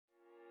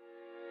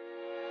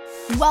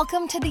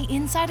Welcome to the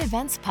Inside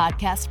Events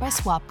podcast by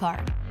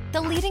SwapCard,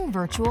 the leading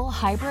virtual,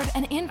 hybrid,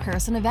 and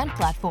in-person event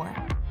platform.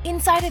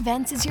 Inside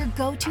Events is your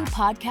go-to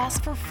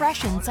podcast for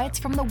fresh insights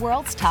from the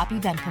world's top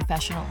event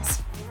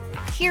professionals.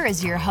 Here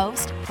is your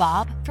host,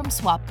 Bob from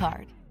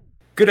SwapCard.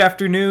 Good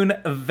afternoon,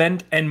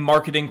 event and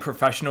marketing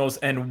professionals,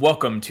 and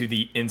welcome to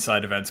the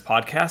Inside Events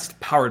podcast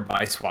powered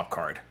by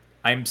SwapCard.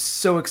 I'm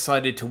so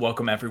excited to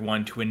welcome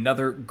everyone to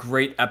another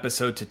great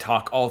episode to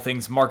talk all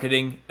things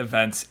marketing,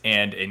 events,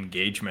 and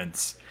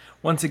engagements.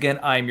 Once again,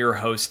 I'm your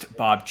host,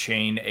 Bob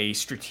Chain, a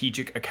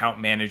strategic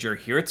account manager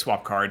here at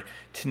SwapCard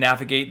to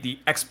navigate the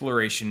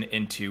exploration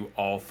into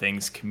all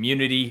things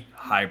community,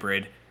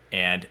 hybrid,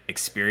 and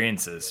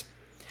experiences.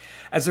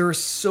 As there are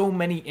so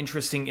many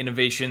interesting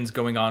innovations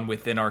going on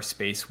within our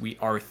space, we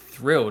are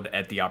thrilled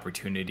at the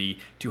opportunity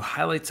to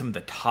highlight some of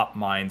the top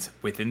minds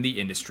within the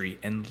industry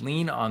and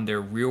lean on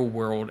their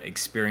real-world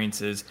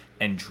experiences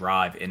and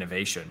drive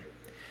innovation.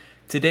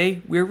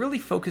 Today, we're really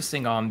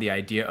focusing on the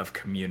idea of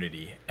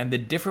community and the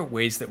different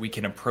ways that we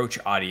can approach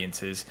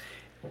audiences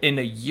in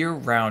a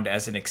year-round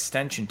as an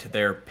extension to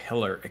their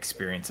pillar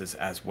experiences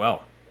as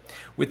well.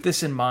 With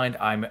this in mind,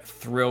 I'm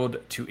thrilled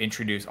to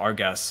introduce our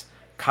guest,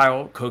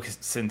 Kyle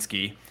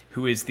Kosinski,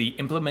 who is the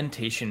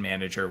implementation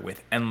manager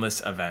with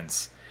Endless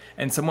Events,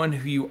 and someone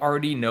who you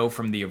already know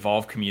from the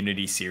Evolve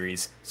Community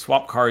series,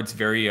 SwapCard's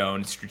very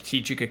own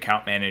strategic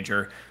account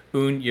manager,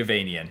 Un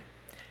Yevanian.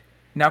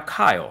 Now,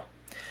 Kyle,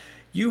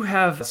 you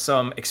have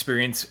some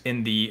experience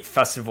in the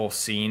festival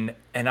scene,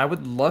 and I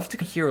would love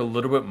to hear a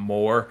little bit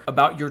more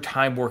about your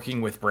time working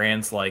with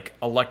brands like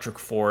Electric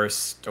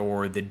Forest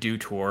or the Dew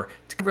Tour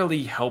to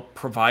really help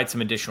provide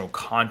some additional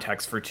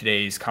context for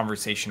today's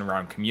conversation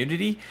around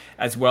community,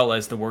 as well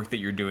as the work that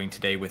you're doing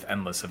today with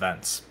Endless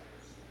Events.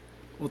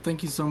 Well,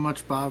 thank you so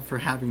much, Bob, for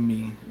having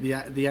me.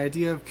 The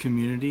idea of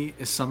community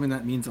is something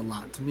that means a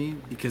lot to me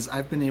because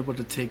I've been able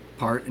to take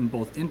part in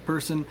both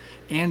in-person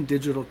and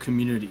digital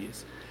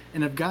communities,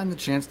 and I've gotten the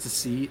chance to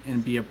see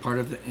and be a part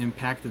of the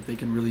impact that they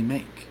can really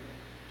make.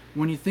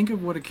 When you think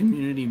of what a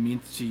community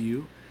means to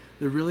you,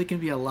 there really can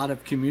be a lot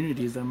of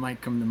communities that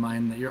might come to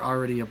mind that you're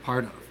already a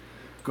part of.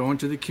 Going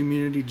to the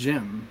community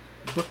gym,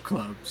 book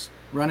clubs,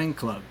 running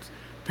clubs,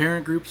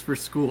 parent groups for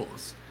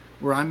schools.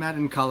 Where I'm at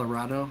in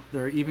Colorado,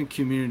 there are even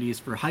communities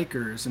for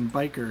hikers and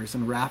bikers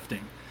and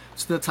rafting.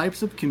 So the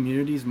types of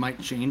communities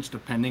might change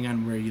depending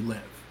on where you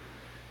live.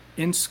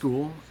 In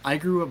school, I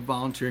grew up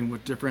volunteering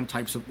with different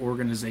types of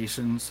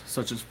organizations,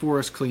 such as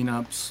forest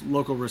cleanups,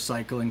 local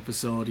recycling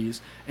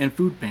facilities, and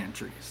food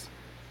pantries.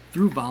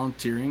 Through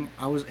volunteering,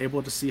 I was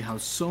able to see how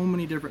so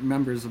many different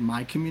members of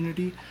my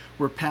community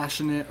were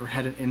passionate or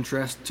had an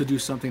interest to do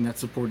something that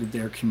supported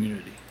their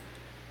community.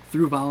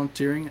 Through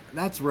volunteering,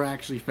 that's where I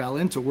actually fell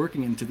into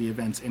working into the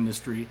events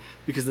industry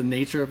because the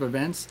nature of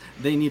events,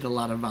 they need a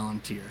lot of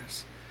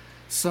volunteers.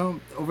 So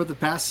over the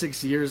past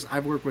 6 years,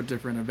 I've worked with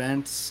different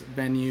events,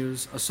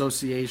 venues,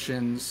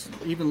 associations,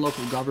 even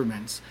local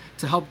governments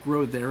to help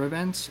grow their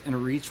events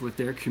and reach with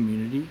their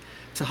community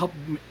to help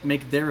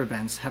make their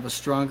events have a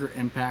stronger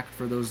impact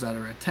for those that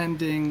are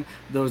attending,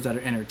 those that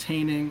are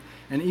entertaining,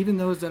 and even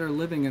those that are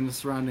living in the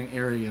surrounding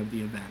area of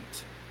the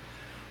event.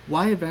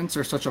 Why events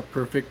are such a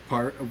perfect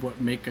part of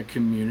what make a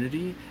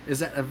community is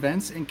that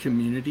events and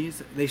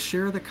communities, they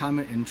share the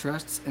common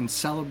interests in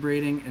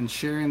celebrating and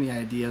sharing the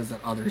ideas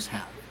that others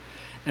have,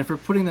 and for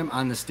putting them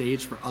on the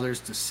stage for others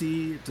to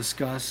see,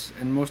 discuss,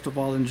 and most of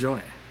all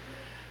enjoy.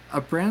 A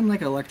brand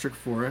like Electric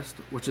Forest,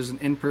 which is an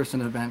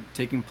in-person event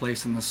taking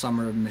place in the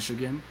summer of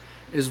Michigan,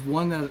 is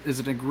one that is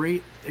a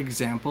great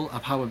example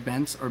of how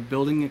events are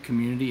building a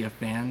community of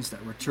fans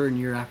that return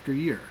year after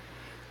year,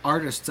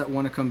 artists that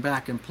want to come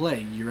back and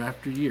play year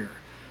after year,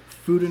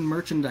 food and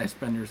merchandise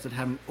vendors that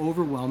have an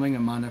overwhelming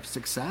amount of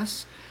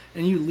success,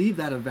 and you leave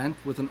that event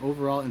with an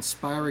overall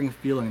inspiring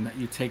feeling that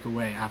you take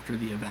away after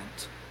the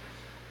event.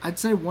 I'd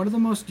say one of the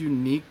most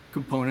unique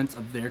components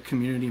of their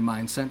community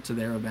mindset to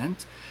their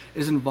event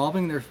is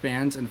involving their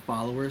fans and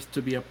followers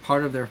to be a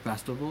part of their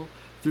festival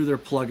through their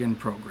plug-in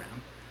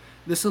program.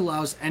 This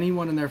allows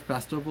anyone in their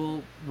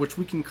festival, which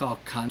we can call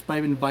by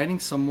inviting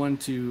someone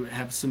to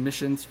have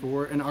submissions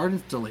for an art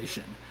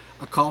installation,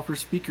 a call for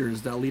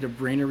speakers that lead a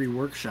brainery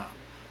workshop,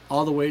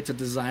 all the way to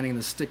designing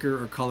the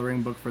sticker or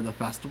coloring book for the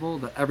festival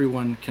that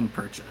everyone can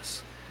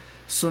purchase.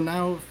 So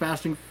now,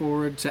 fasting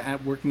forward to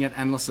working at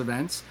Endless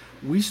Events,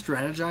 we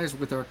strategize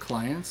with our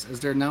clients as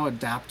they're now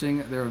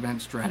adapting their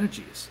event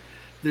strategies.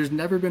 There's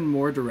never been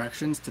more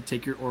directions to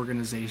take your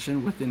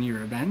organization within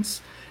your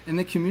events, and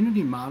the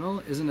community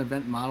model is an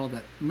event model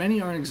that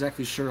many aren't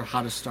exactly sure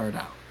how to start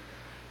out.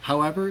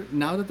 However,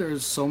 now that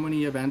there's so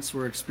many events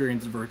were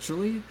experienced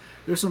virtually,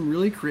 there's some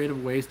really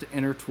creative ways to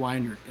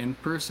intertwine your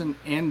in-person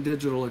and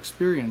digital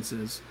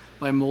experiences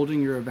by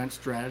molding your event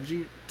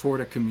strategy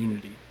toward a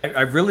community.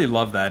 I really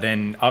love that.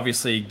 And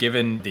obviously,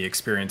 given the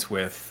experience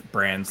with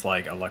brands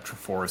like Electric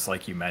Forest,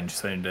 like you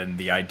mentioned, and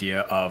the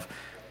idea of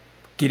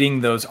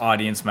getting those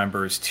audience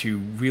members to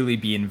really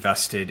be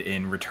invested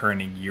in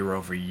returning year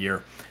over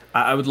year,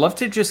 I would love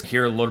to just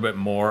hear a little bit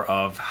more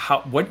of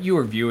what you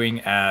are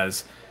viewing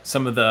as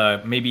some of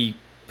the maybe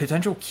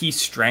potential key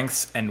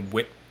strengths and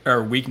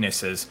or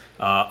weaknesses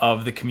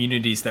of the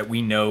communities that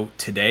we know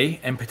today,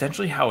 and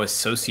potentially how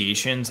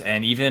associations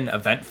and even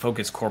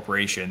event-focused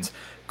corporations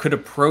could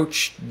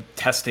approach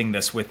testing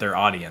this with their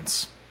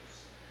audience.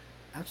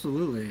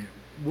 Absolutely.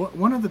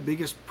 One of the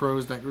biggest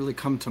pros that really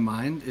come to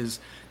mind is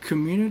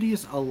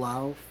communities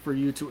allow for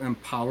you to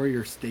empower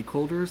your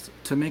stakeholders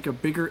to make a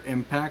bigger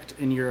impact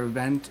in your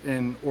event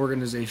and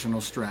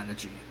organizational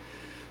strategy.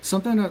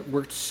 Something that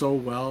worked so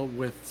well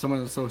with some of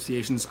the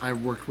associations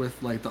I've worked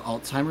with, like the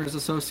Alzheimer's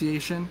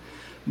Association,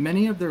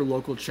 many of their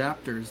local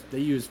chapters, they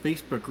use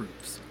Facebook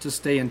groups to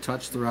stay in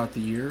touch throughout the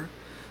year.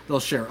 They'll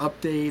share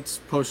updates,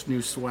 post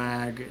new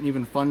swag, and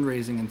even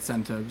fundraising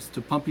incentives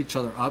to pump each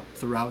other up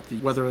throughout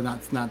whether or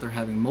not they're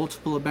having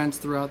multiple events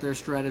throughout their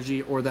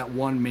strategy or that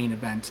one main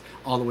event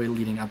all the way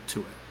leading up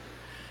to it.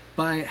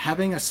 By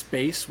having a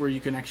space where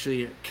you can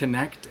actually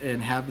connect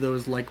and have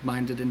those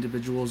like-minded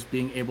individuals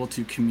being able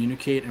to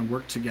communicate and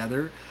work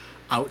together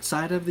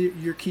outside of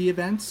your key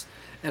events,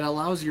 it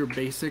allows your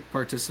basic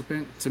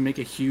participant to make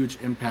a huge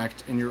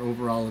impact in your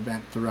overall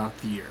event throughout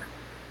the year.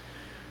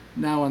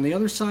 Now, on the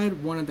other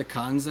side, one of the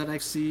cons that I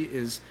see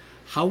is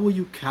how will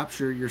you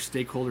capture your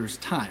stakeholders'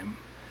 time?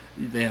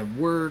 They have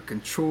work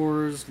and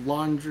chores,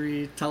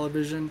 laundry,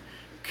 television.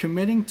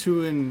 Committing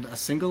to a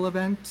single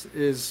event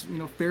is,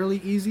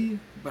 fairly easy,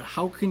 but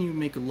how can you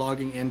make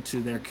logging into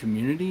their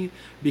community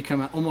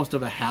become almost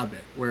of a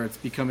habit where it's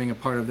becoming a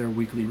part of their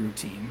weekly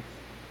routine?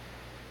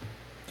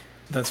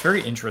 That's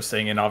very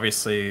interesting, and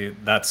obviously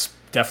that's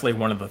definitely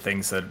one of the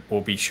things that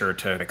we'll be sure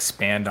to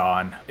expand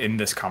on in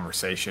this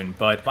conversation.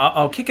 But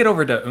I'll kick it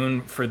over to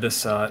Un for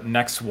this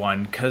next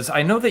one, because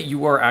I know that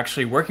you are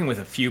actually working with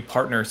a few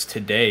partners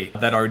today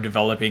that are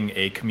developing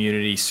a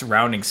community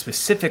surrounding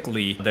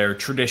specifically their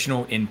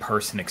traditional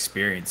in-person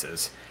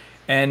experiences.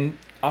 And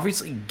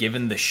obviously,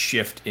 given the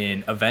shift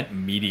in event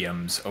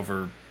mediums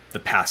over the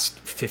past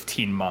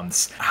 15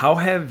 months, how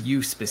have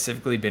you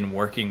specifically been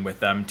working with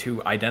them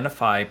to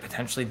identify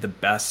potentially the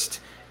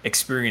best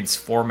experience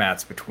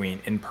formats between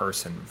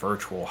in-person,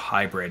 virtual,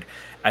 hybrid,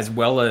 as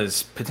well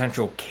as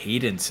potential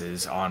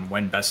cadences on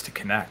when best to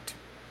connect?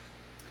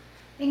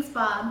 Thanks,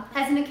 Bob.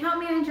 As an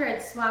account manager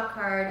at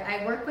SwapCard,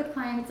 I work with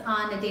clients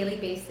on a daily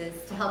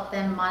basis to help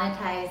them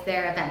monetize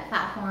their event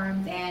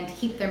platforms and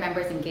keep their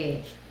members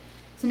engaged.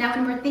 So now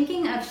when we're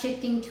thinking of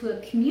shifting to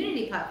a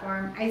community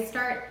platform,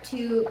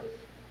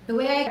 the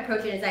way I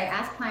approach it is I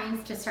ask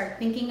clients to start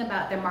thinking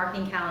about their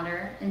marketing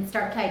calendar and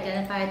start to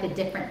identify the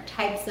different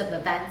types of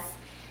events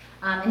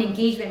and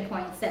engagement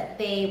points that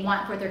they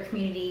want for their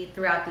community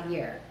throughout the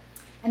year.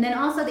 And then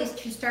also they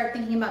should start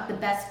thinking about the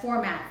best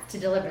formats to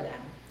deliver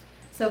them.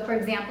 So for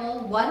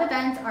example, what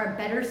events are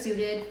better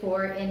suited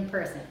for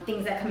in-person?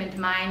 Things that come into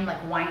mind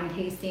like wine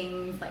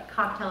tastings, like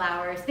cocktail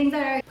hours, things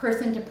that are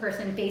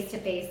person-to-person,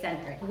 face-to-face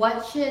centric.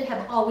 What should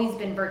have always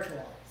been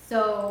virtual?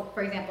 So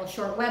for example,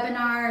 short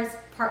webinars,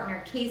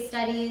 partner case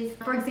studies.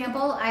 For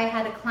example, I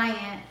had a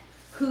client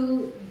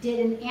who did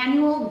an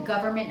annual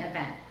government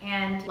event,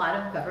 and a lot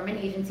of government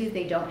agencies,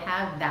 they don't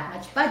have that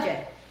much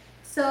budget.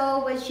 So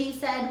what she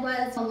said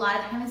was a lot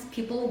of times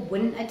people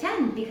wouldn't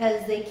attend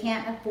because they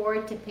can't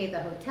afford to pay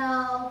the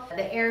hotel,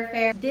 the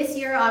airfare. This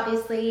year,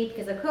 obviously,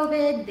 because of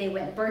COVID, they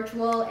went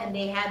virtual and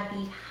they had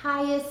the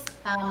highest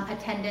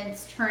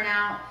attendance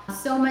turnout,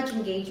 so much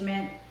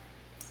engagement.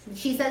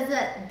 She says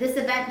that this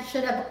event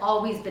should have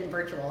always been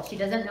virtual. She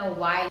doesn't know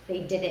why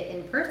they did it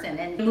in person.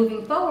 And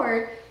moving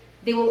forward,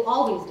 they will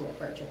always do it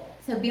virtual.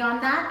 So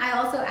beyond that, I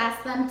also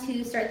ask them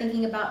to start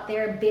thinking about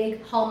their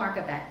big hallmark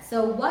events.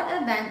 So what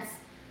events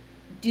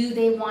do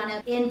they want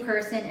to in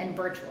person and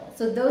virtual?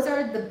 So those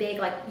are the big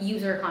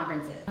user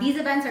conferences. These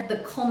events are the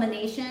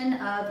culmination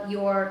of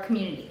your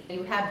community.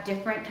 You have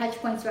different touch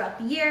points throughout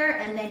the year,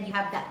 and then you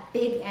have that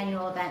big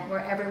annual event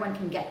where everyone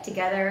can get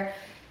together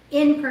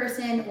in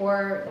person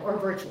or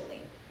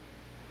virtually.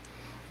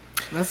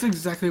 That's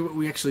exactly what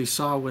we actually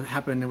saw what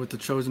happened with the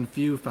Chosen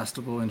Few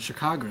Festival in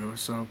Chicago.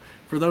 So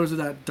for those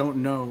that don't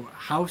know,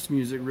 house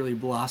music really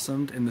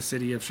blossomed in the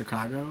city of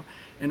Chicago.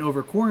 And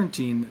over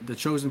quarantine, the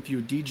Chosen Few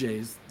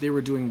DJs, they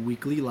were doing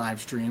weekly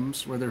live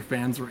streams where their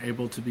fans were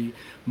able to be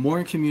more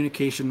in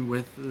communication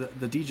with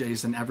the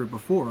DJs than ever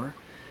before.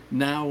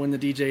 Now when the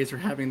DJs are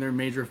having their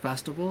major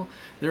festival,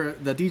 the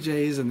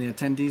DJs and the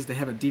attendees, they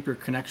have a deeper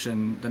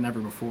connection than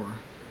ever before.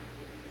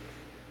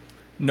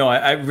 No,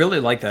 I really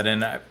like that.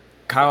 And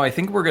Kyle, I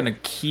think we're going to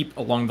keep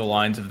along the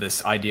lines of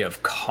this idea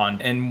of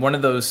content. And one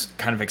of those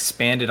kind of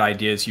expanded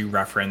ideas you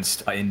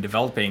referenced in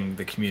developing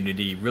the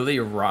community really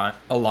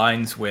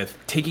aligns with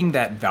taking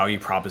that value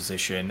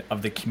proposition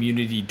of the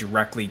community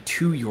directly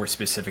to your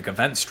specific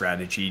event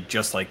strategy,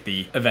 just like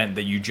the event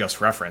that you just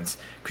referenced.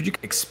 Could you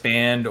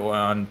expand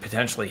on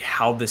potentially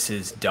how this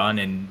is done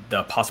and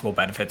the possible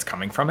benefits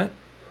coming from it?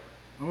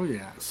 Oh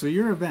yeah. So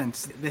your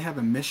events, they have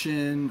a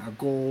mission, a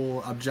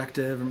goal,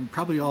 objective, and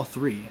probably all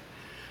three.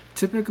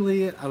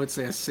 Typically, I would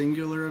say a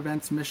singular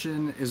event's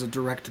mission is a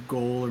direct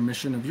goal or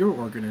mission of your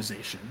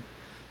organization.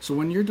 So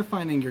when you're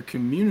defining your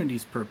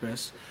community's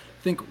purpose,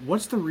 think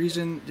what's the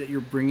reason that you're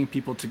bringing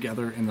people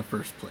together in the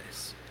first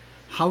place?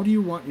 How do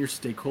you want your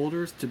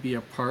stakeholders to be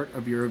a part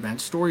of your event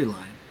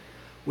storyline?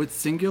 With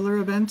singular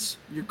events,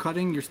 you're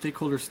cutting your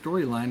stakeholder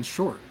storyline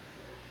short.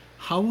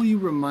 How will you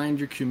remind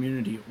your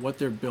community what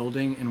they're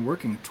building and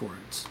working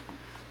towards?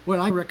 What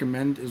I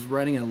recommend is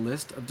writing a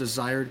list of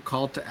desired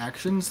call to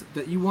actions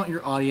that you want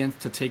your audience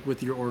to take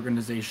with your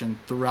organization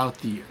throughout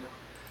the year.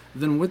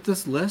 Then with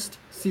this list,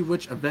 see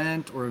which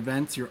event or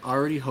events you're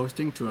already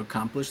hosting to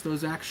accomplish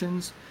those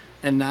actions.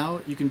 And now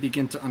you can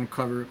begin to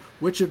uncover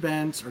which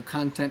events or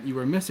content you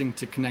are missing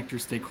to connect your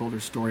stakeholder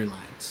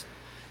storylines.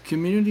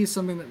 Community is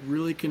something that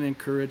really can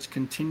encourage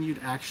continued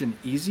action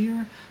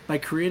easier by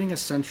creating a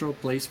central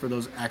place for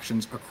those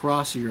actions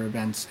across your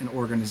events and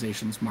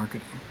organization's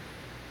marketing.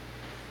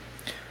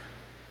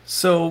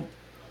 So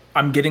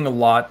I'm getting a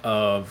lot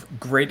of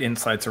great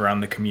insights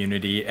around the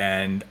community,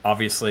 and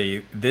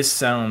obviously this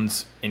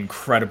sounds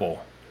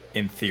incredible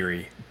in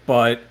theory,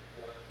 but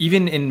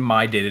even in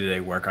my day-to-day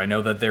work, I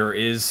know that there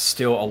is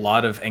still a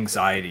lot of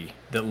anxiety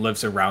that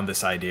lives around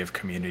this idea of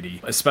community,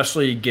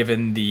 especially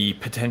given the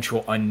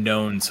potential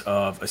unknowns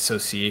of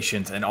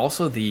associations and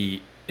also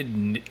the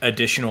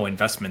additional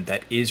investment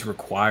that is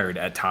required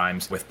at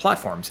times with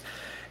platforms.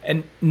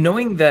 And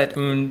knowing that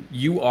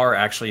you are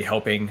actually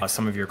helping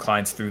some of your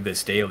clients through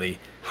this daily,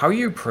 how are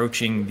you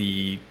approaching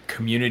the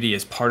community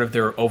as part of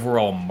their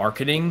overall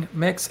marketing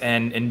mix?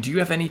 And do you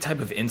have any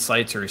type of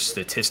insights or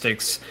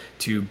statistics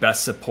to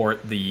best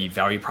support the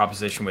value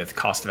proposition with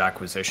cost of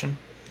acquisition?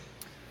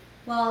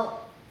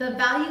 Well, the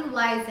value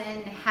lies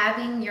in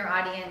having your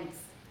audience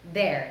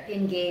there,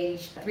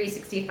 engaged,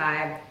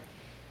 365.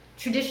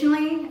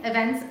 Traditionally,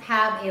 events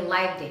have a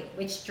live date,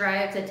 which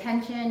drives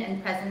attention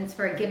and presence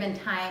for a given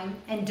time.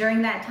 And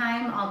during that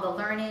time, all the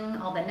learning,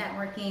 all the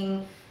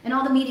networking, and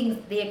all the meetings,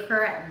 they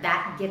occur at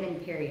that given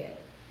period.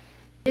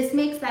 This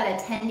makes that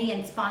attendee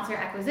and sponsor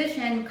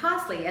acquisition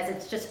costly, as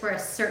it's just for a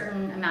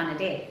certain amount of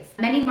days.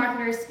 Many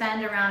marketers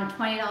spend around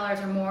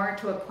 $20 or more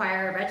to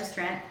acquire a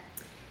registrant,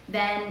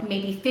 then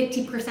maybe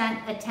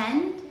 50%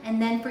 attend,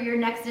 and then for your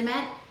next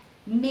event,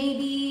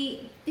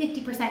 maybe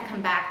 50%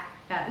 come back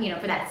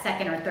for that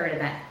second or third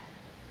event.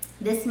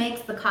 This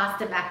makes the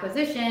cost of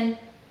acquisition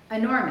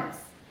enormous.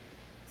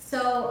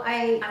 So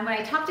when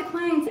I talk to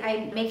clients,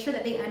 I make sure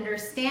that they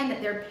understand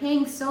that they're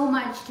paying so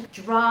much to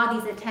draw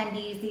these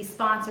attendees, these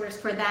sponsors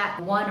for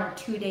that 1 or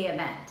 2 day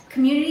event.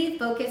 Community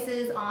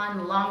focuses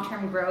on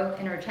long-term growth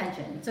and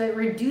retention, so it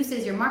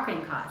reduces your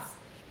marketing costs.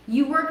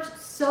 You worked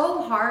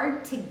so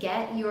hard to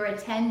get your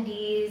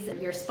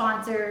attendees, your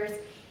sponsors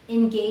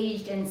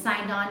engaged and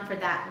signed on for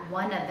that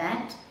one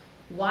event.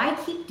 Why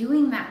keep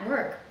doing that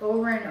work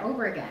over and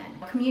over again?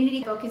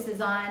 Community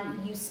focuses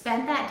on you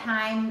spent that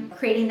time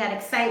creating that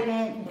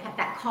excitement,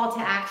 that call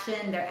to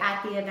action, they're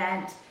at the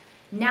event.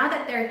 Now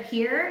that they're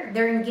here,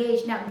 they're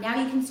engaged. Now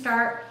you can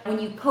start, when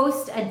you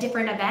post a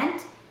different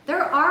event,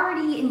 they're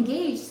already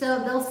engaged,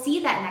 so they'll see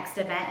that next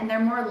event and they're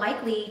more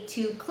likely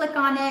to click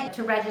on it,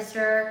 to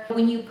register.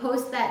 When you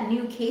post that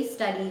new case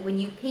study, when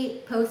you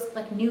post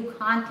like new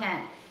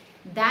content,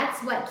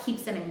 that's what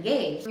keeps them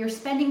engaged. You're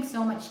spending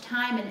so much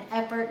time and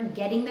effort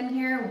getting them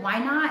here. Why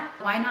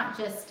not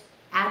just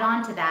add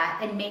on to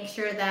that and make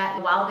sure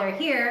that while they're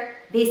here,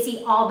 they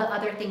see all the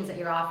other things that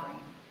you're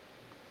offering?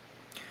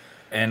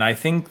 And I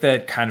think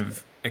that kind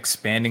of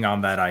expanding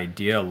on that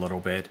idea a little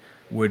bit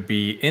would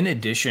be, in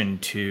addition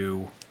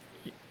to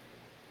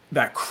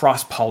that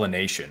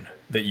cross-pollination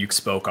that you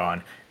spoke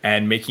on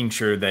and making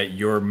sure that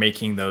you're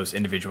making those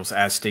individuals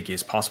as sticky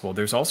as possible,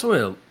 there's also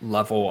a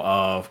level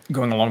of,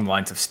 going along the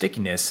lines of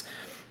stickiness,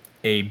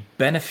 a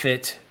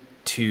benefit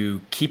to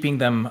keeping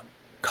them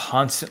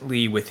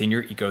constantly within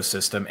your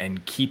ecosystem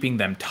and keeping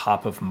them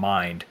top of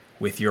mind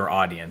with your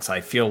audience.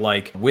 I feel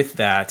like with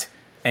that,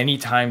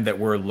 anytime that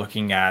we're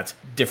looking at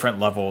different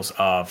levels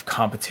of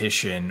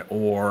competition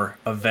or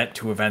event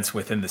to events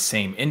within the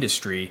same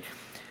industry,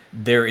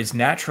 there is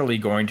naturally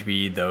going to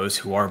be those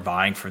who are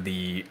vying for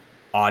the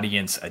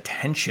audience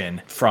attention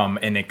from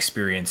an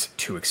experience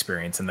to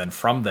experience. And then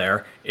from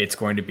there, it's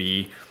going to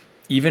be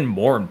even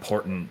more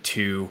important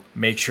to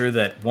make sure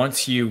that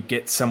once you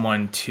get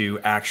someone to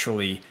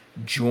actually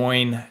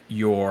join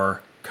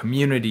your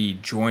community,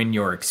 join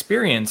your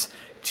experience,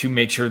 to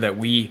make sure that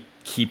we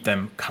keep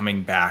them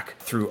coming back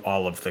through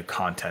all of the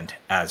content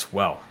as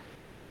well.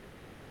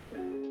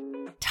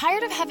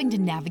 Tired of having to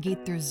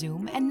navigate through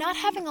Zoom and not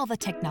having all the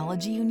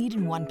technology you need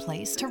in one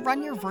place to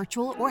run your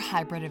virtual or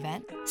hybrid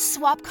event?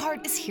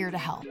 SwapCard is here to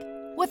help.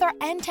 With our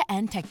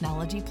end-to-end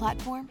technology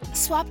platform,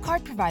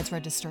 SwapCard provides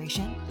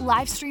registration,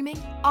 live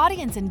streaming,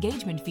 audience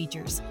engagement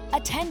features,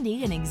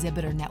 attendee and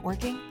exhibitor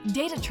networking,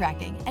 data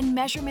tracking, and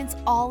measurements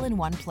all in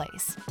one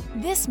place.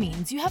 This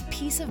means you have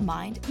peace of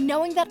mind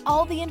knowing that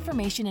all the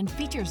information and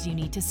features you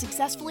need to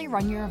successfully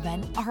run your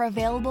event are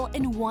available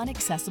in one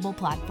accessible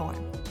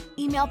platform.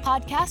 Email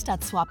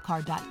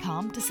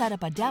podcast@swapcard.com to set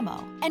up a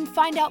demo and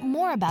find out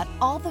more about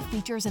all the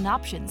features and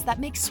options that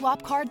make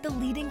SwapCard the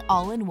leading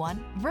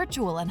all-in-one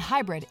virtual and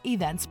hybrid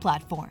events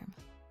platform.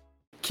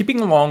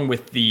 Keeping along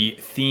with the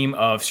theme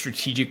of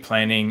strategic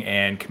planning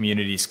and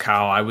communities,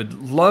 Kyle, I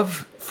would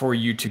love for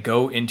you to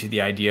go into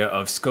the idea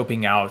of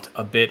scoping out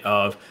a bit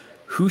of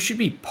who should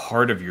be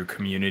part of your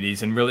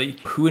communities and really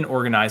who an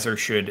organizer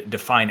should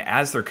define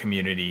as their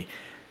community.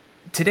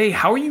 Today,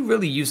 how are you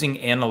really using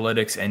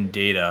analytics and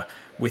data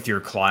with your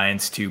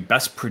clients to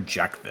best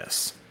project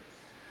this?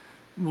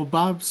 Well,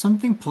 Bob,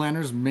 something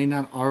planners may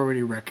not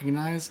already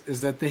recognize is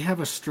that they have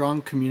a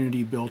strong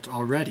community built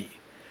already.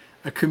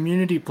 A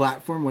community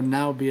platform would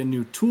now be a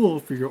new tool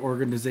for your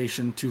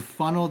organization to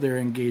funnel their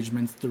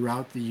engagements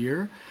throughout the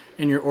year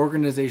in your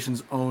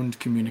organization's owned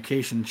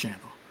communication channel.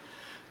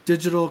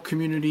 Digital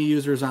community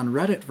users on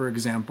Reddit, for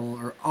example,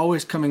 are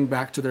always coming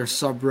back to their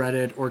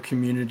subreddit or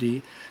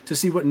community to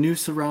see what new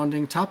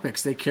surrounding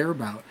topics they care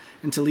about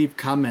and to leave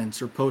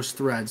comments or post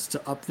threads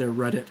to up their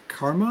Reddit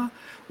karma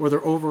or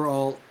their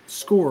overall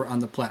score on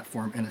the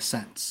platform in a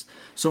sense.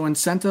 So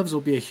incentives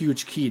will be a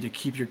huge key to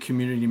keep your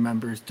community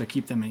members, to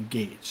keep them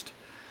engaged.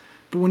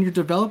 But when you're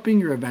developing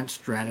your event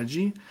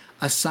strategy,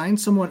 assign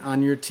someone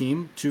on your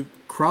team to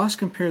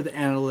cross-compare the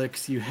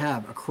analytics you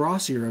have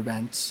across your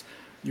events,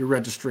 your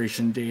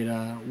registration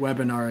data,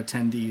 webinar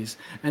attendees,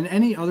 and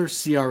any other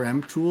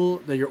CRM tool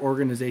that your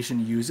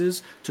organization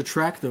uses to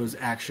track those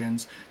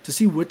actions to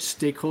see which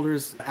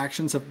stakeholders'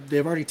 actions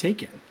they've already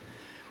taken.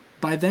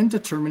 By then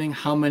determining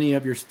how many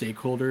of your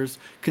stakeholders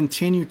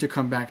continue to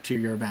come back to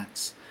your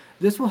events.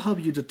 This will help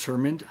you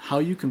determine how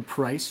you can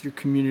price your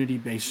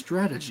community-based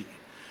strategy.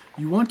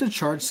 You want to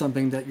charge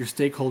something that your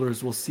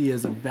stakeholders will see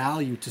as a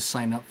value to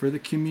sign up for the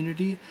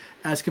community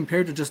as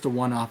compared to just a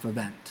one-off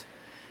event.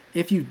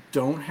 If you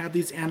don't have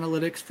these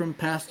analytics from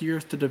past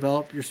years to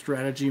develop your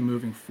strategy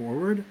moving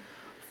forward,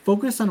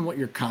 focus on what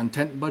your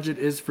content budget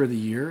is for the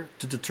year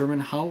to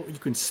determine how you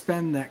can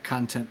spend that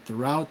content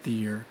throughout the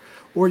year,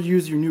 or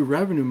use your new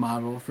revenue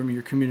model from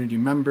your community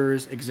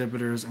members,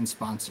 exhibitors, and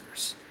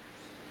sponsors.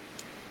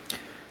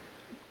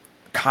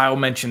 Kyle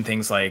mentioned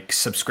things like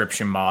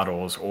subscription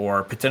models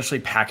or potentially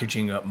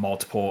packaging up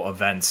multiple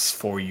events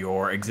for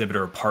your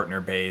exhibitor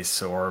partner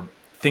base or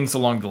things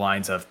along the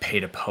lines of pay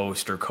to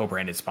post or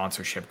co-branded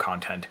sponsorship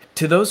content.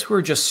 To those who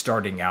are just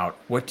starting out,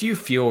 what do you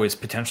feel is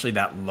potentially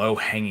that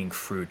low-hanging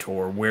fruit,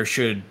 or where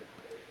should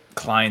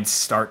clients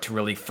start to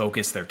really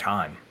focus their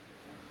time?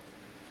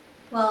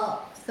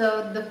 Well,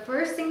 so the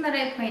first thing that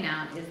I point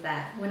out is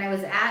that when I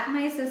was at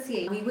my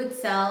association, we would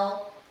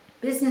sell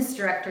business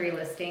directory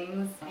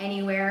listings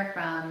anywhere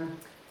from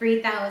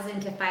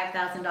 $3,000 to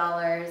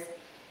 $5,000.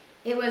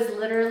 It was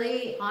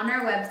literally on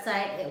our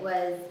website. It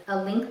was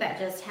a link that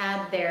just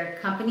had their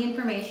company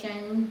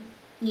information,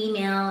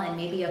 email, and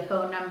maybe a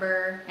phone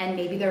number, and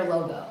maybe their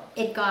logo.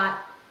 It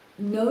got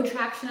no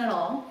traction at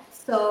all.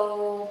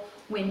 So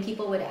when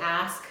people would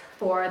ask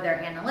for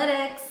their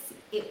analytics,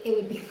 it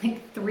would be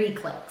like 3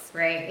 clicks,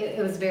 right?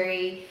 It was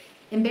very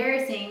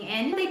embarrassing,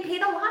 and they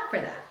paid a lot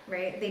for that,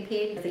 right? They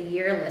paid as a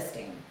year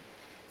listing.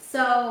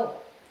 So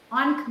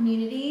on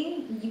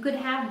community, you could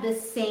have the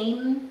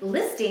same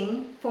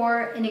listing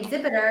for an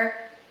exhibitor,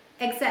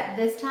 except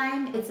this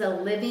time it's a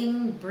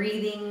living,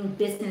 breathing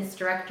business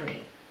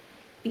directory.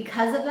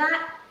 Because of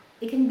that,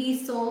 it can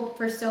be sold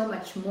for so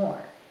much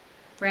more,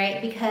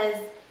 right? Because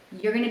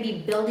you're going to be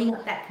building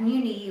up that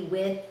community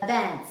with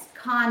events,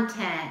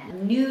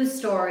 content, news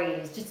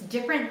stories, just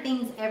different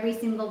things every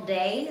single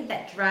day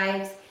that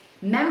drives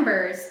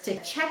members to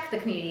check the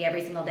community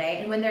every single day.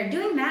 And when they're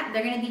doing that,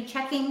 they're going to be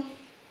checking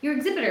your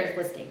exhibitors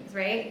listings,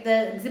 right?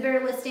 The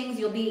exhibitor listings,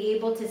 you'll be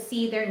able to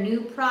see their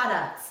new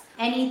products,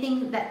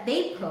 anything that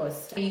they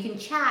post. You can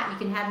chat, you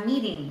can have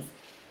meetings.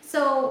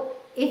 So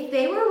if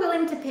they were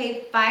willing to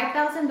pay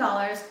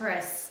 $5,000 for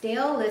a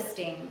stale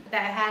listing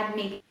that had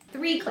maybe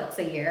 3 clicks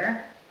a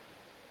year,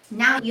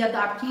 now you have the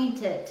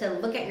opportunity to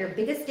look at your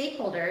biggest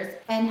stakeholders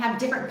and have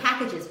different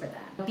packages for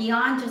them.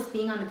 Beyond just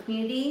being on the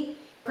community,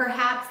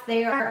 perhaps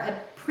they are a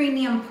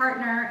premium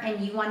partner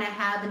and you want to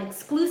have an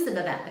exclusive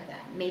event with them.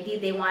 Maybe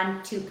they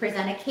want to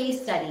present a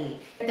case study.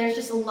 There's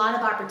just a lot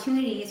of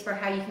opportunities for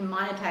how you can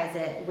monetize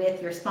it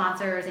with your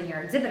sponsors and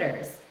your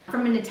exhibitors.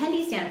 From an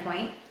attendee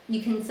standpoint,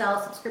 you can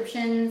sell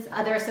subscriptions.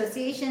 Other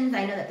associations,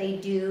 I know that they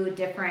do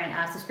different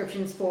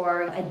subscriptions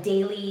for a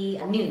daily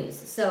news.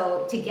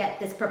 So to get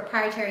this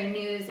proprietary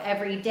news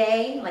every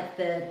day, like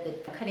the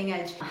cutting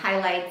edge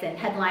highlights and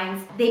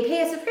headlines, they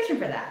pay a subscription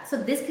for that. So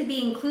this could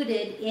be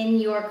included in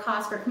your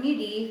cost for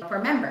community for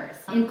members.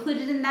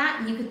 Included in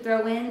that, you could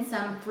throw in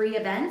some free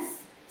events.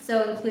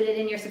 So included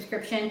in your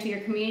subscription to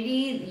your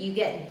community, you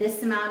get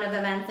this amount of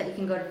events that you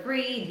can go to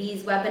free.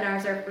 These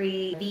webinars are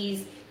free.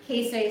 These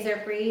case studies are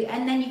free.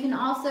 And then you can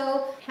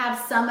also have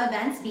some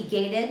events be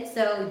gated.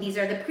 So these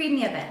are the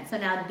premium events. So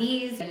now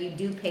these you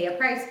do pay a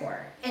price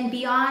for. And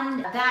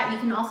beyond that, you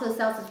can also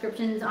sell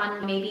subscriptions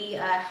on maybe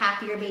a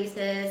half-year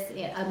basis,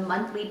 a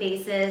monthly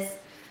basis.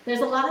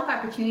 There's a lot of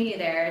opportunity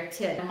there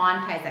to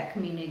monetize that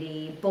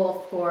community,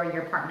 both for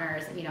your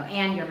partners,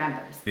 and your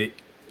members.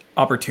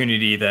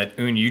 opportunity that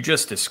Un you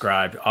just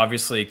described,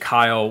 obviously,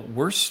 Kyle,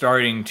 we're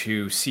starting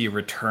to see a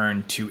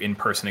return to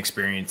in-person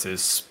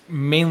experiences,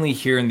 mainly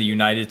here in the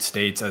United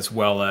States as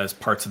well as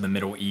parts of the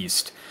Middle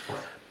East.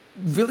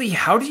 Really,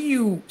 how do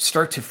you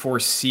start to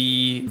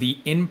foresee the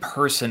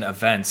in-person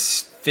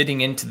events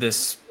fitting into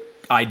this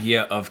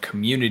idea of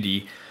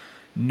community,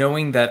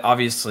 knowing that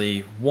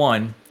obviously,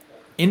 one,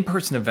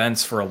 in-person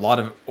events for a lot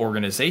of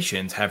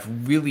organizations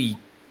have really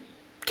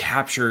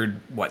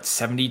captured what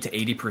 70 to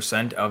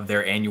 80% of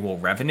their annual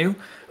revenue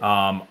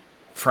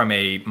from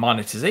a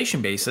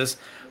monetization basis,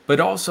 but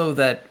also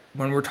that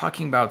when we're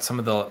talking about some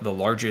of the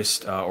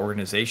largest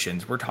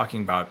organizations, we're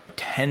talking about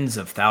tens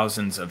of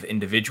thousands of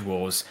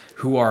individuals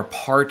who are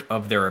part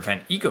of their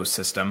event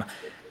ecosystem.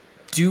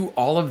 Do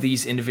all of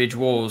these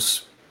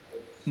individuals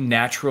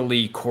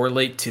naturally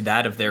correlate to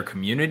that of their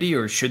community,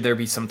 or should there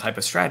be some type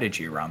of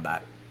strategy around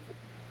that?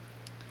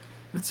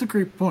 That's a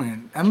great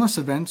point. Endless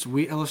Events,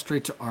 we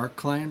illustrate to our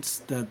clients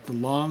that the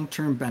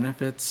long-term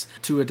benefits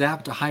to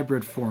adapt a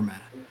hybrid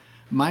format.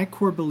 My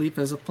core belief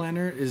as a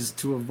planner is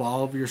to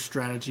evolve your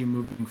strategy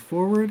moving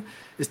forward,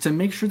 is to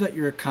make sure that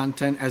your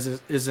content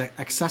is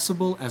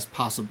accessible as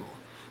possible.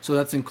 So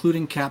that's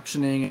including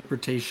captioning,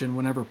 interpretation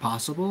whenever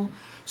possible,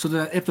 so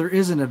that if there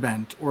is an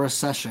event or a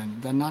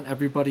session that not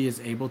everybody is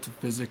able to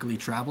physically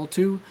travel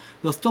to,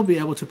 they'll still be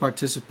able to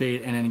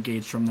participate and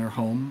engage from their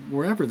home,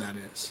 wherever that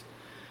is.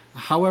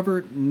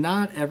 However,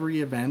 not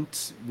every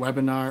event,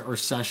 webinar, or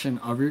session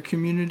of your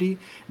community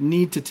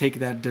need to take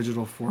that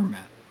digital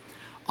format.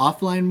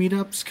 Offline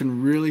meetups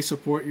can really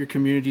support your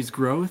community's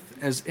growth.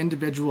 As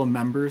individual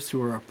members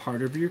who are a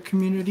part of your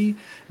community,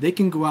 they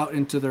can go out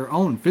into their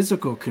own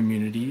physical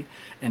community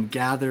and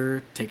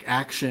gather, take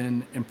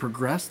action, and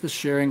progress the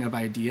sharing of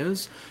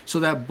ideas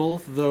so that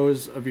both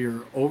those of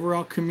your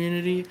overall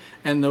community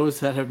and those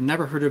that have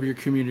never heard of your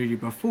community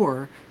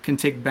before can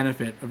take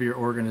benefit of your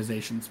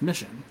organization's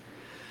mission.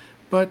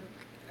 But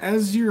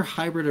as your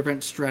hybrid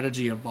event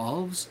strategy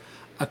evolves,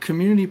 a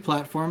community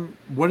platform,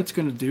 what it's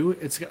going to do,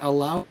 it's going to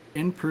allow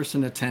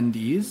in-person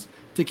attendees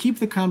to keep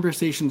the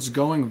conversations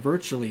going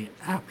virtually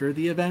after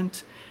the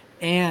event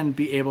and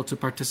be able to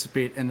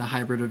participate in the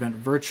hybrid event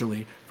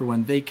virtually for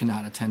when they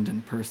cannot attend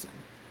in person.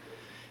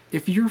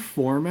 If your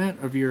format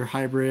of your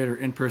hybrid or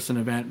in-person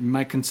event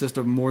might consist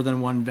of more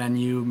than one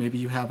venue, maybe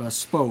you have a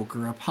spoke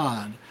or a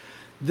pod,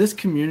 this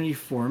community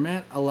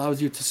format allows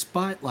you to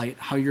spotlight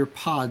how your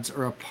pods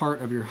are a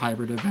part of your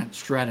hybrid event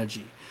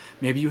strategy.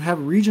 Maybe you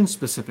have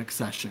region-specific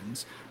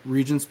sessions,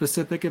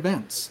 region-specific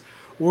events,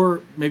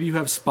 or maybe you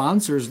have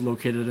sponsors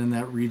located in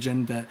that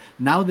region that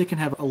now they can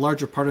have a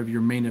larger part of your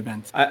main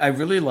event. I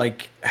really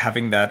like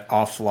having that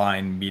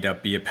offline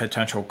meetup be a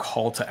potential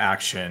call to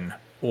action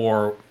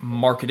or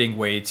marketing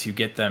way to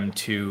get them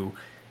to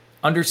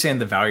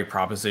understand the value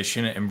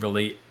proposition and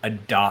really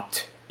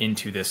adopt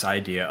into this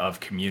idea of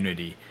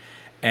community.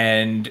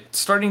 And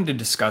starting to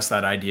discuss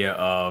that idea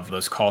of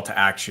those call to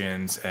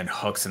actions and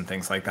hooks and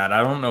things like that.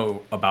 I don't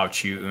know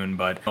about you, Un,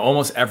 but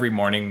almost every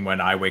morning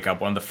when I wake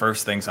up, one of the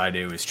first things I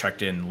do is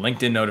check in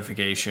LinkedIn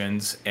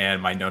notifications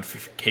and my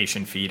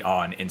notification feed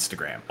on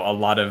Instagram. A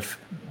lot of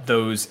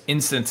those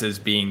instances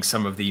being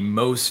some of the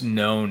most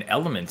known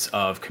elements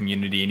of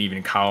community, and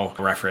even Kyle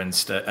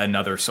referenced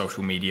another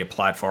social media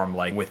platform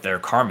like with their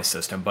Karma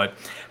system. But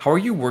how are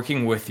you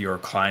working with your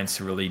clients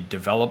to really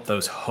develop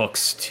those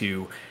hooks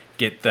to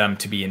get them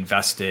to be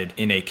invested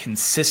in a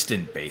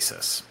consistent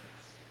basis?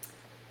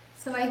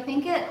 So I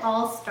think it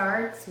all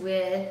starts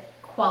with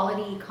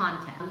quality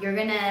content. You're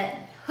going to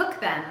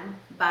hook them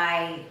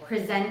by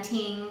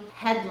presenting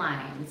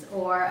headlines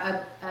or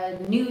a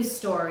news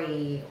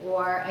story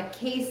or a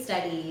case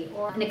study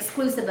or an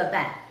exclusive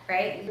event,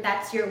 right?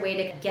 That's your way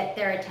to get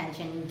their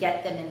attention,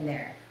 get them in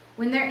there.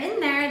 When they're in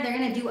there, they're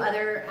going to do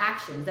other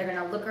actions. They're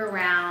going to look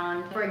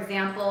around. For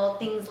example,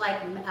 things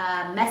like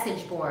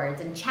message boards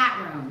and chat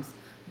rooms.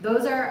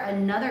 Those are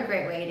another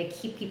great way to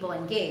keep people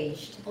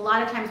engaged. A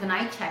lot of times when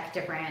I check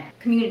different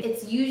communities,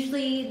 it's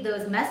usually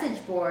those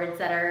message boards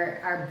that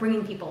are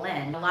bringing people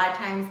in. A lot of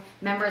times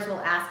members will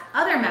ask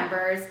other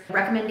members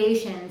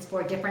recommendations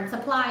for different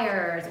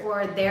suppliers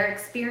or their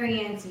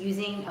experience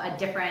using a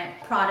different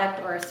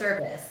product or a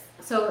service.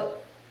 So,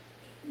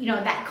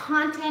 that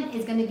content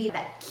is going to be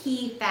that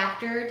key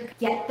factor to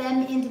get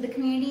them into the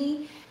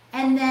community.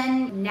 And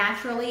then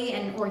naturally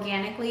and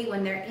organically,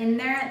 when they're in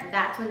there,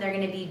 that's when they're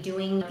going to be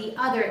doing the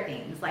other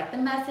things like the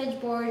message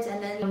boards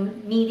and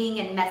then meeting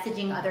and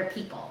messaging other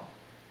people.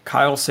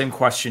 Kyle, same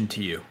question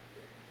to you.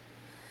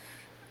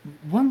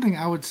 One thing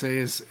I would say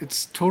is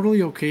it's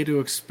totally okay to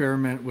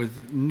experiment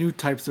with new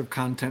types of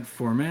content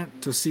format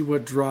to see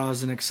what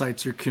draws and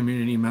excites your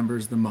community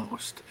members the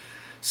most.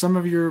 Some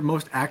of your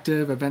most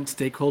active event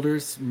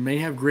stakeholders may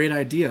have great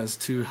ideas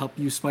to help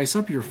you spice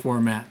up your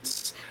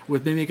formats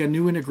with maybe a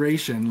new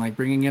integration like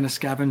bringing in a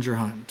scavenger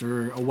hunt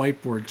or a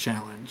whiteboard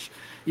challenge,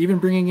 even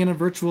bringing in a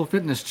virtual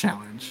fitness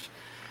challenge.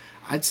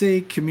 I'd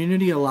say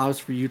community allows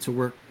for you to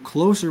work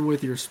closer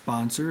with your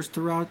sponsors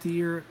throughout the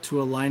year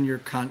to align your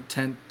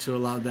content to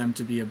allow them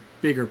to be a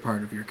bigger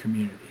part of your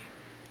community.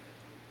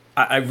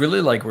 I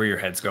really like where your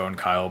head's going,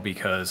 Kyle,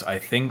 because I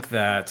think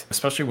that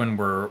especially when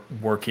we're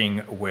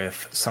working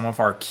with some of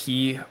our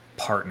key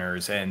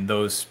partners and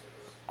those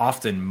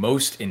often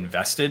most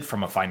invested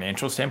from a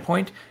financial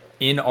standpoint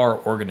in our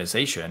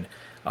organization,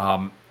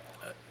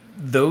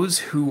 those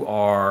who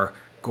are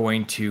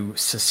going to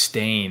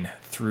sustain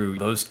through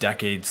those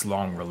decades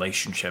long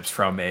relationships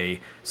from a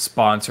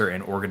sponsor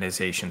and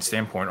organization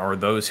standpoint are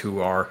those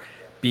who are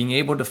being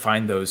able to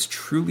find those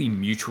truly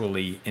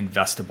mutually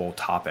investable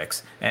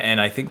topics.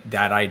 And I think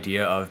that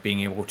idea of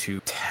being able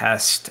to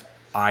test,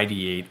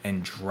 ideate,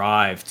 and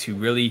drive to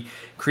really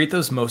create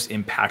those most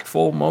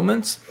impactful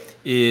moments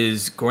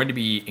is going to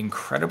be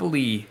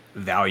incredibly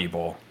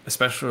valuable,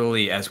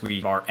 especially as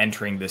we are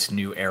entering this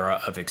new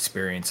era of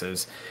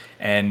experiences,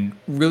 and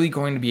really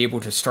going to be able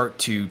to start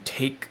to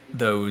take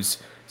those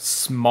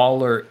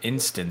smaller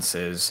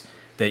instances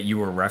that you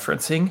were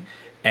referencing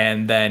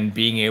and then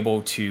being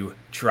able to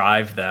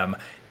drive them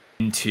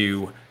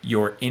into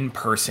your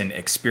in-person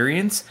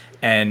experience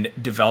and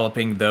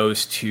developing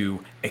those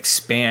to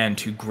expand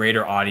to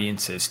greater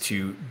audiences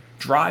to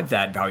drive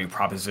that value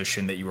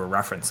proposition that you were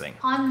referencing.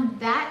 On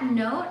that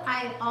note,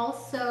 I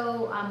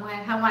also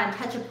want to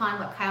touch upon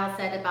what Kyle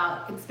said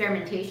about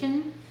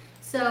experimentation.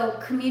 So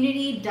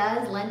community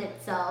does lend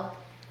itself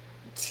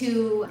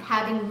to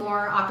having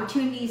more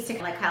opportunities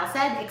to, like Kyle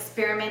said,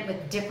 experiment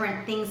with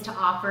different things to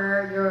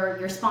offer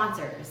your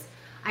sponsors.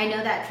 I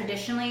know that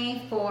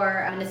traditionally for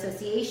an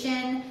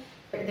association,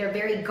 they're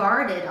very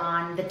guarded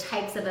on the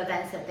types of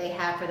events that they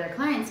have for their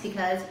clients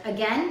because,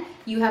 again,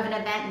 you have an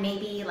event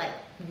maybe like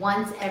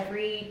once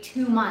every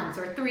 2 months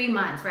or 3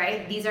 months,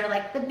 right? These are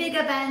like the big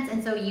events,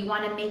 and so you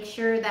want to make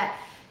sure that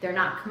they're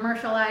not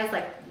commercialized,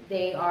 like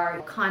they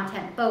are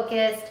content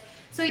focused.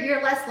 So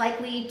you're less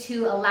likely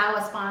to allow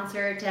a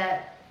sponsor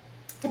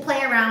to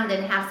play around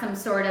and have some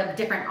sort of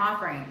different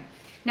offering.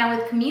 Now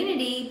with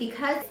community,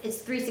 because it's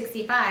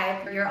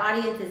 365, your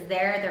audience is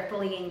there, they're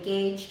fully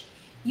engaged,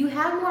 you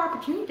have more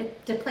opportunity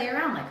to play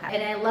around like that.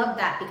 And I love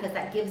that because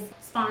that gives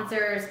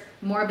sponsors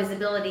more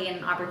visibility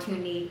and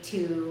opportunity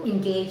to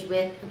engage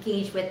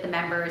with the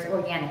members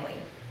organically.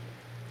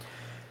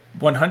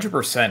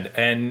 100%.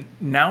 And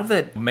now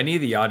that many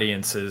of the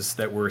audiences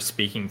that we're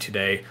speaking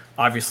today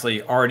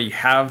obviously already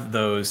have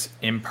those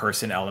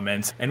in-person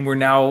elements, and we're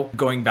now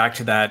going back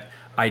to that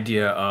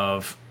idea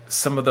of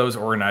some of those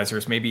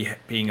organizers maybe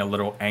being a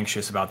little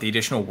anxious about the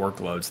additional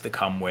workloads that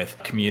come with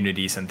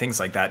communities and things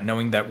like that,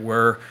 knowing that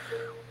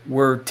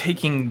we're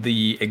taking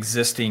the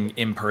existing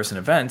in-person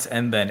events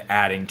and then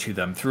adding to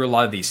them through a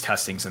lot of these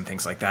testings and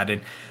things like that.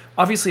 And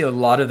obviously a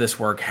lot of this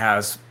work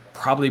has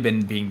probably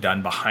been being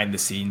done behind the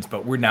scenes,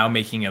 but we're now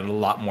making it a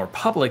lot more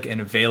public and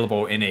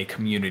available in a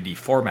community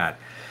format.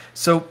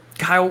 So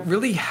Kyle,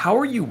 really, how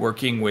are you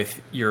working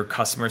with your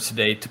customers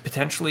today to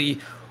potentially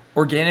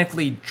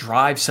organically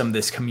drive some of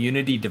this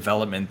community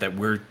development that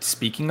we're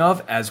speaking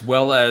of, as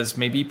well as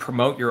maybe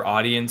promote your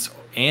audience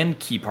and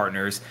key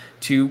partners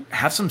to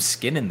have some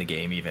skin in the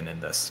game even in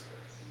this?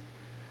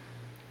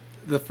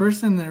 The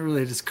first thing that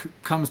really just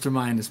comes to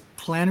mind is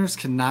planners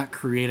cannot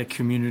create a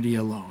community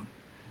alone.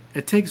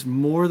 It takes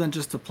more than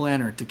just a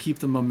planner to keep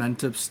the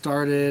momentum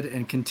started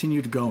and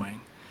continued going.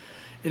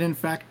 It in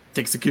fact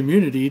takes a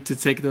community to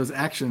take those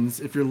actions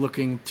if you're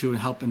looking to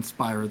help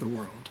inspire the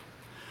world.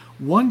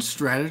 One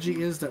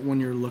strategy is that when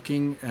you're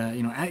looking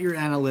at your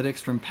analytics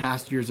from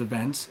past year's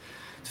events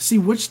to see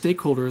which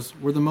stakeholders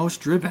were the most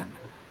driven,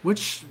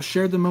 which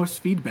shared the most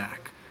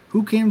feedback,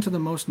 who came to the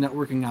most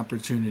networking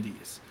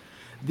opportunities.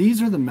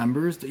 These are the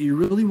members that you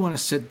really want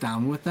to sit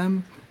down with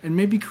them and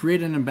maybe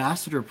create an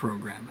ambassador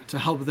program to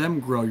help them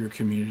grow your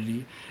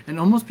community and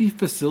almost be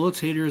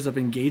facilitators of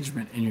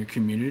engagement in your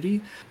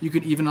community. You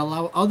could even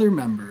allow other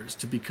members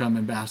to become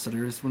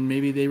ambassadors when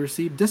maybe they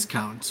receive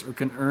discounts or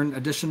can earn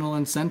additional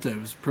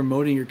incentives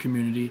promoting your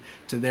community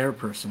to their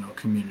personal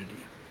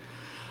community.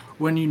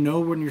 When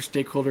your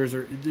stakeholders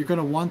you're going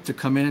to want to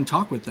come in and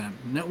talk with them,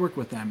 network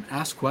with them,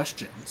 ask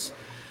questions.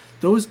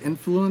 Those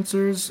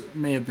influencers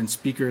may have been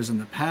speakers in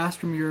the past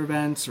from your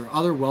events or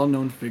other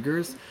well-known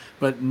figures,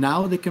 but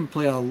now they can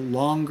play a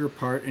longer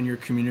part in your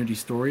community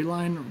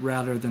storyline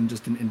rather than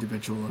just an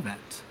individual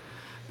event.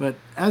 But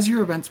as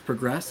your events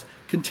progress,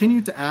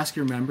 continue to ask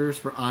your members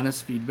for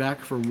honest feedback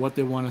for what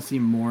they want to see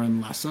more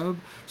and less of,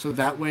 so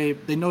that way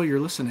they know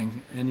you're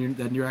listening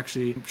and you're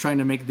actually trying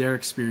to make their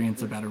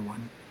experience a better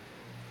one.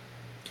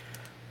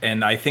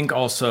 And I think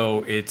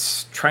also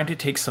it's trying to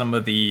take some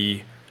of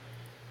the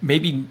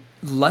maybe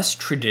less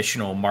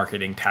traditional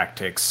marketing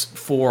tactics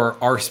for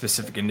our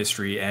specific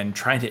industry and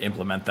trying to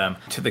implement them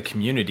to the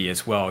community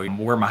as well.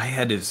 Where my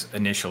head is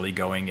initially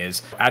going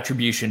is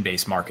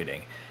attribution-based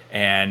marketing,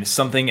 and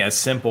something as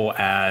simple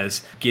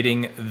as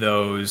getting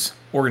those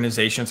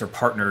organizations or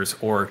partners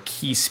or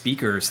key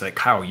speakers that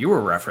Kyle, you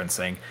were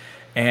referencing,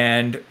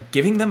 and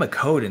giving them a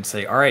code and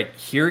say, all right,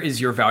 here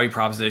is your value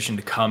proposition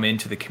to come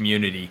into the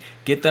community,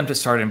 get them to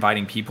start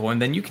inviting people.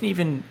 And then you can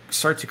even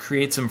start to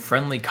create some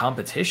friendly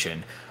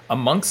competition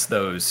amongst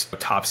those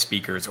top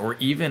speakers or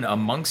even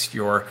amongst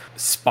your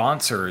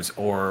sponsors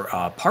or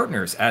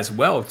partners as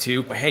well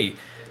to, hey,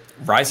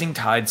 rising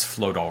tides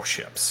float all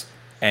ships.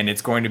 And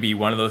it's going to be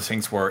one of those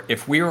things where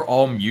if we are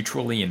all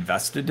mutually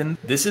invested in,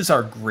 this is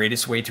our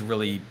greatest way to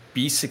really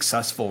be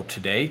successful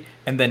today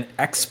and then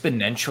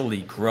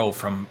exponentially grow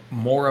from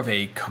more of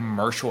a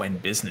commercial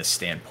and business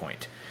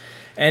standpoint.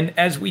 And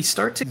as we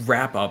start to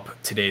wrap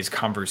up today's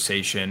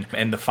conversation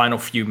and the final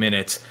few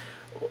minutes,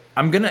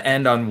 I'm going to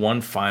end on one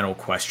final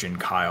question,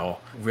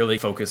 Kyle, really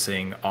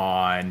focusing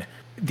on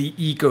the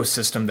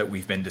ecosystem that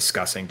we've been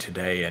discussing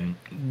today. And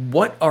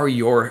what are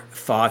your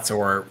thoughts,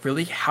 or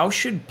really how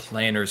should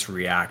planners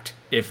react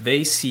if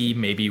they see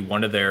maybe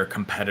one of their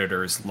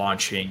competitors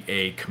launching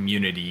a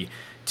community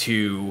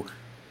to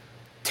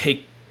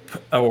take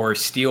or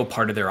steal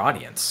part of their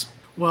audience?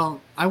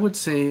 Well, I would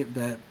say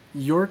that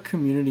your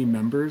community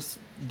members,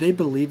 they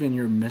believe in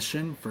your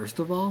mission, first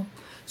of all.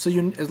 So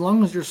as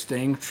long as you're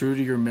staying true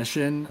to your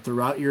mission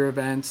throughout your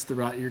events,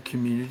 throughout your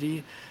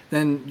community,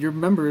 then your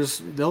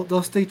members,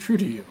 they'll stay true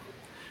to you.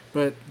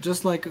 But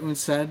just like we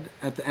said,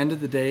 at the end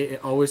of the day,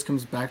 it always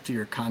comes back to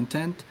your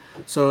content.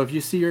 So if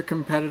you see your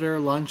competitor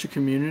launch a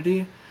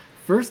community,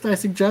 first I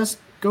suggest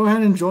go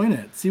ahead and join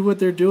it, see what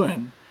they're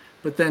doing.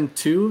 But then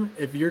two,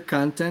 if your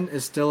content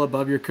is still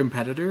above your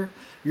competitor,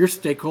 your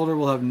stakeholder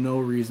will have no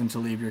reason to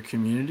leave your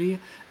community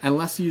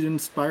unless you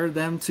inspire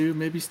them to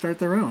maybe start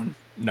their own.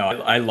 No,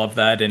 I love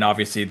that. And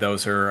obviously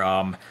those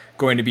are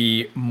going to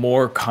be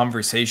more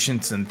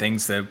conversations and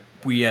things that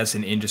we as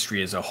an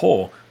industry as a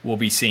whole will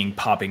be seeing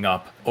popping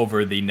up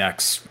over the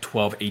next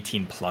 12,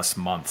 18 plus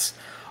months.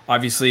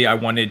 Obviously, I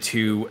wanted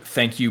to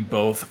thank you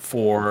both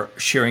for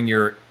sharing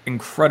your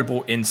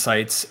incredible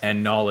insights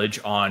and knowledge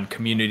on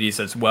communities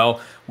as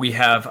well. We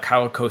have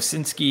Kyle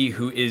Kosinski,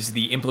 who is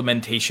the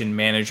implementation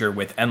manager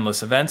with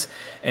Endless Events,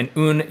 and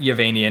Un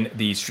Yevanian,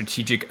 the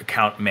strategic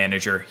account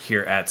manager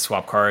here at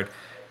SwapCard.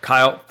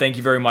 Kyle, thank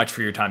you very much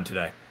for your time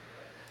today.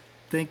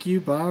 Thank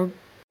you, Bob.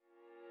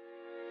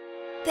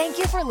 Thank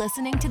you for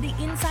listening to the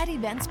Inside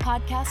Events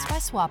podcast by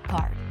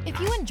SwapCard. If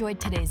you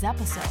enjoyed today's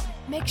episode,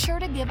 make sure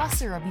to give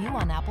us a review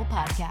on Apple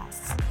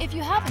Podcasts. If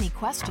you have any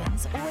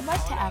questions or would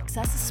like to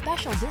access a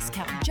special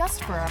discount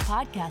just for our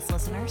podcast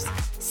listeners,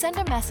 send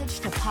a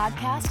message to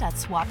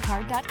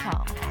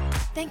podcast@swapcard.com.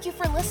 Thank you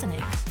for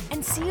listening,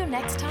 and see you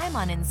next time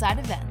on Inside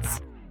Events.